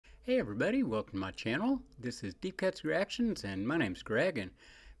Hey everybody, welcome to my channel. This is Deep Cuts Reactions and my name's Greg, and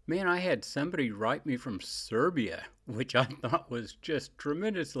man, I had somebody write me from Serbia, which I thought was just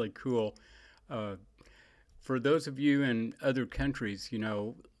tremendously cool. For those of you in other countries,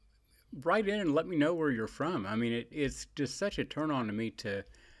 write in and let me know where you're from. I mean, it's just such a turn on to me to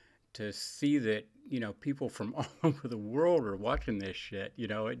see that, people from all over the world are watching this shit.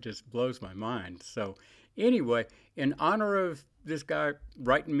 It just blows my mind. So anyway, in honor of this guy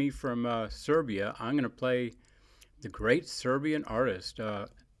writing me from Serbia, I'm going to play the great Serbian artist,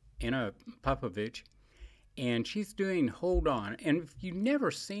 Ana Popovic, and she's doing Hold On. And if you've never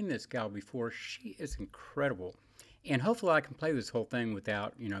seen this gal before, she is incredible. And hopefully I can play this whole thing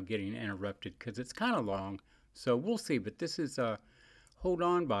without, getting interrupted, because it's kind of long. So we'll see. But this is Hold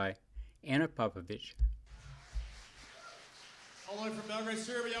On by Ana Popovic. All the way from Belgrade,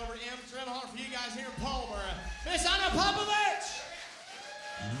 Serbia, over to Amsterdam, hard for you guys here in Palmer. Miss Ana Popovic!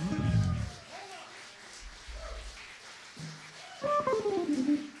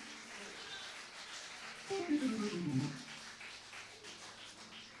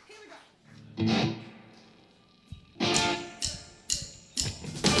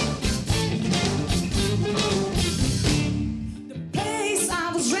 The place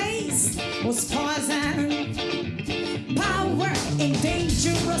I was raised was poison, power and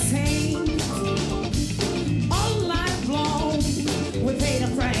dangerous hate. All life long we paid a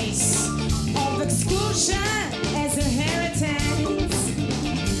price of exclusion as inheritance.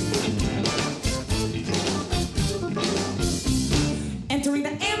 Entering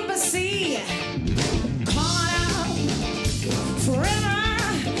the embassy, caught out forever,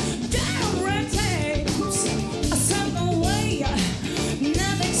 down red tapes, a certain way,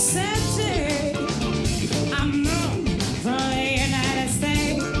 not accepted. I'm not from the United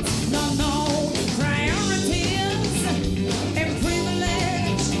States, no priorities and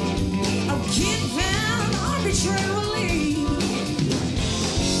privilege are given arbitrarily.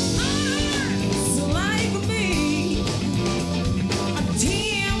 Arms like me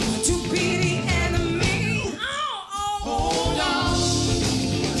attempt to be the enemy. Hold on,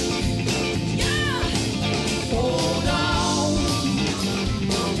 yeah, hold on,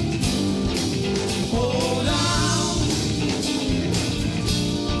 hold on,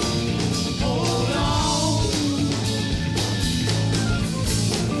 hold on.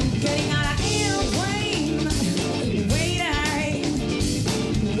 Getting out of airplane,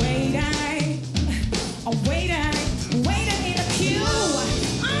 waiting in a queue.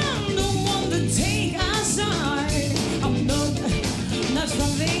 I'm the one to take a side. I'm not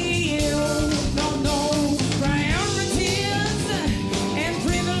from the EU. No priorities and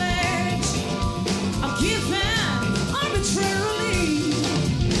privilege are given arbitrarily.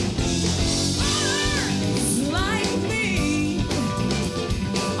 Others like me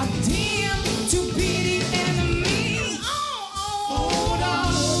are deemed to be the enemy. Hold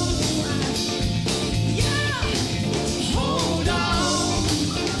on, yeah, hold on,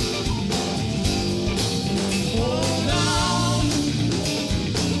 hold on,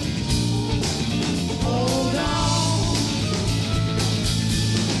 hold on.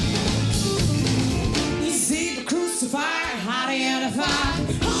 Easy to crucify, how to unify.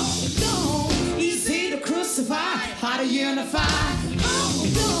 Hold on, easy to crucify, how to unify.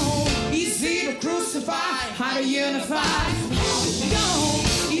 Hold on, easy to crucify, how to unify. Hold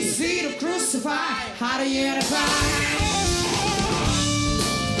on, easy to crucify, how to unify.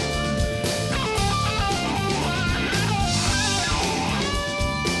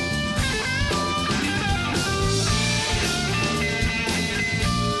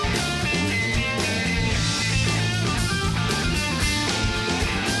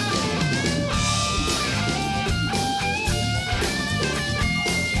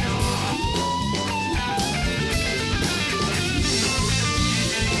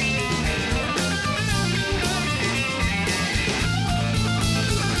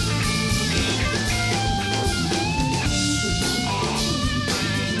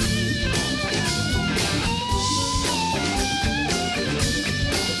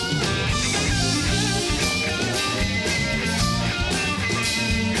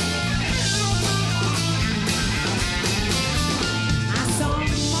 I saw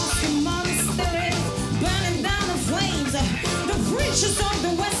Muslim monasteries burning down in flames. The preachers of the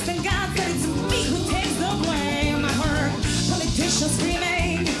Western God said it's me who takes the blame. I heard politicians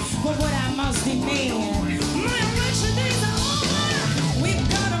screaming for what I must demand. My wretched days are over. We've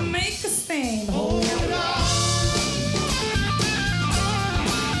gotta make a stand. Hold on, hold on,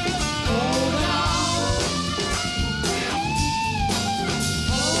 hold on,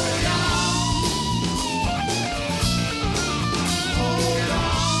 hold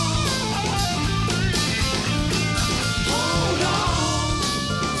on.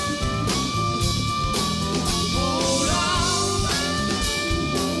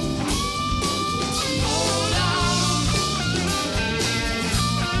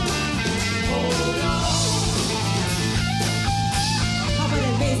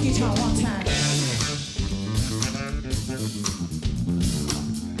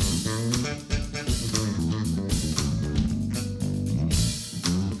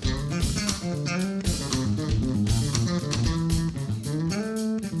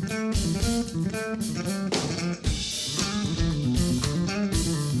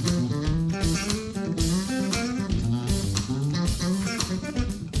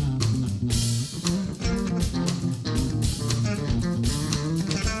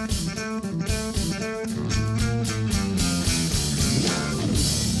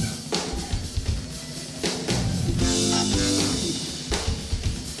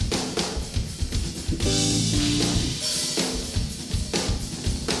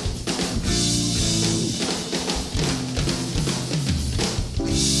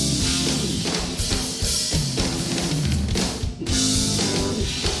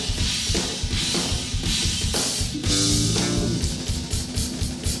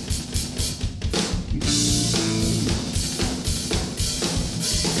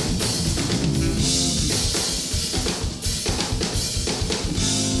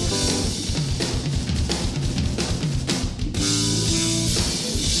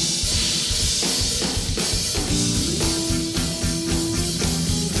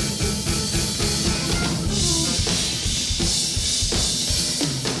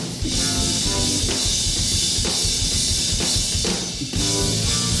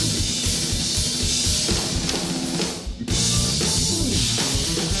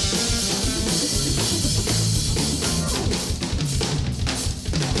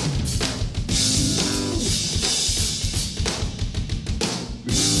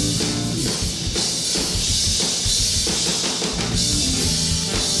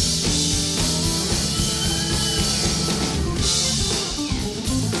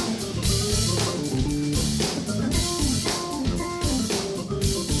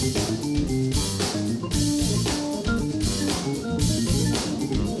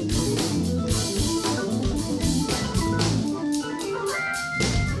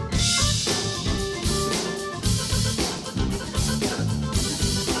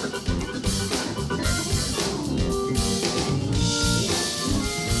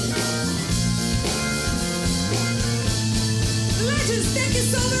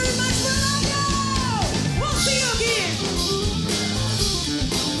 very much for now. We'll see you again.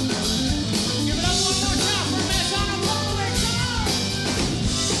 Give it up one more time for Miss Anna Popovic.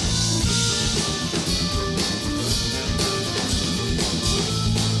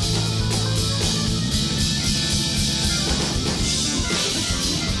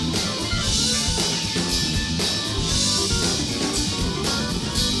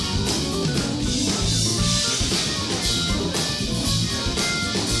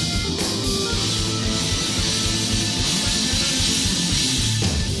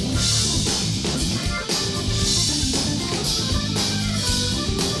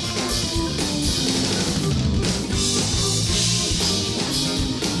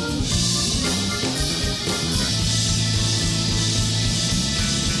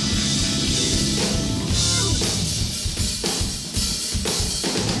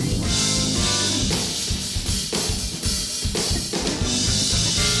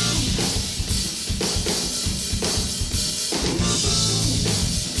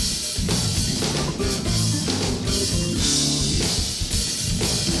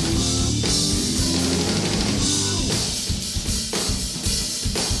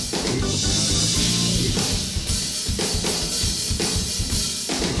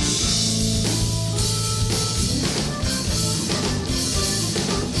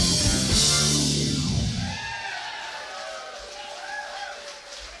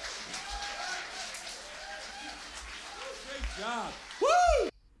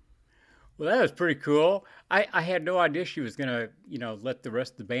 Well, that was pretty cool. I had no idea she was gonna, let the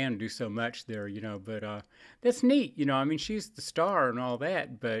rest of the band do so much there, but that's neat. I mean, she's the star and all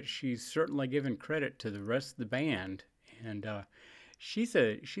that, but she's certainly given credit to the rest of the band. And she's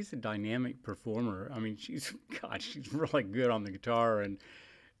a dynamic performer. I mean, she's really good on the guitar. And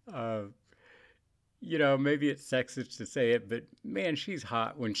maybe it's sexist to say it, but man, she's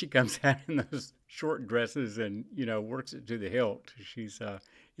hot when she comes out in those short dresses and works it to the hilt.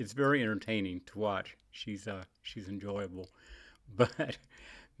 It's very entertaining to watch. She's enjoyable, but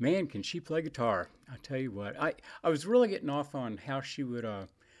man, can she play guitar? I tell you what, I was really getting off on how she would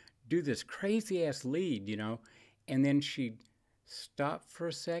do this crazy ass lead, and then she'd stop for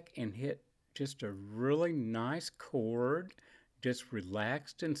a sec and hit just a really nice chord, just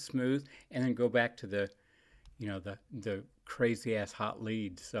relaxed and smooth, and then go back to the crazy ass hot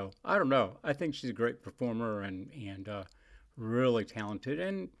lead. So I don't know. I think she's a great performer and really talented,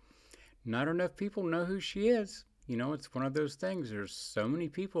 and not enough people know who she is. It's one of those things. There's so many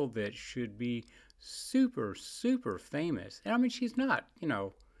people that should be super, super famous. And I mean, she's not,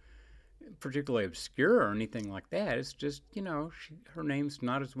 particularly obscure or anything like that. It's just, her name's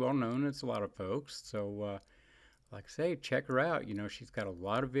not as well known as a lot of folks. So, like I say, check her out. She's got a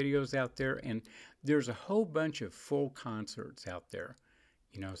lot of videos out there, and there's a whole bunch of full concerts out there.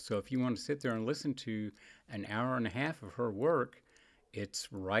 So if you want to sit there and listen to an hour and a half of her work, it's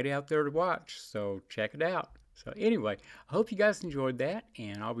right out there to watch. So check it out. So anyway, I hope you guys enjoyed that,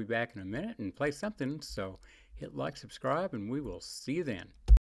 and I'll be back in a minute and play something. So hit like, subscribe, and we will see you then.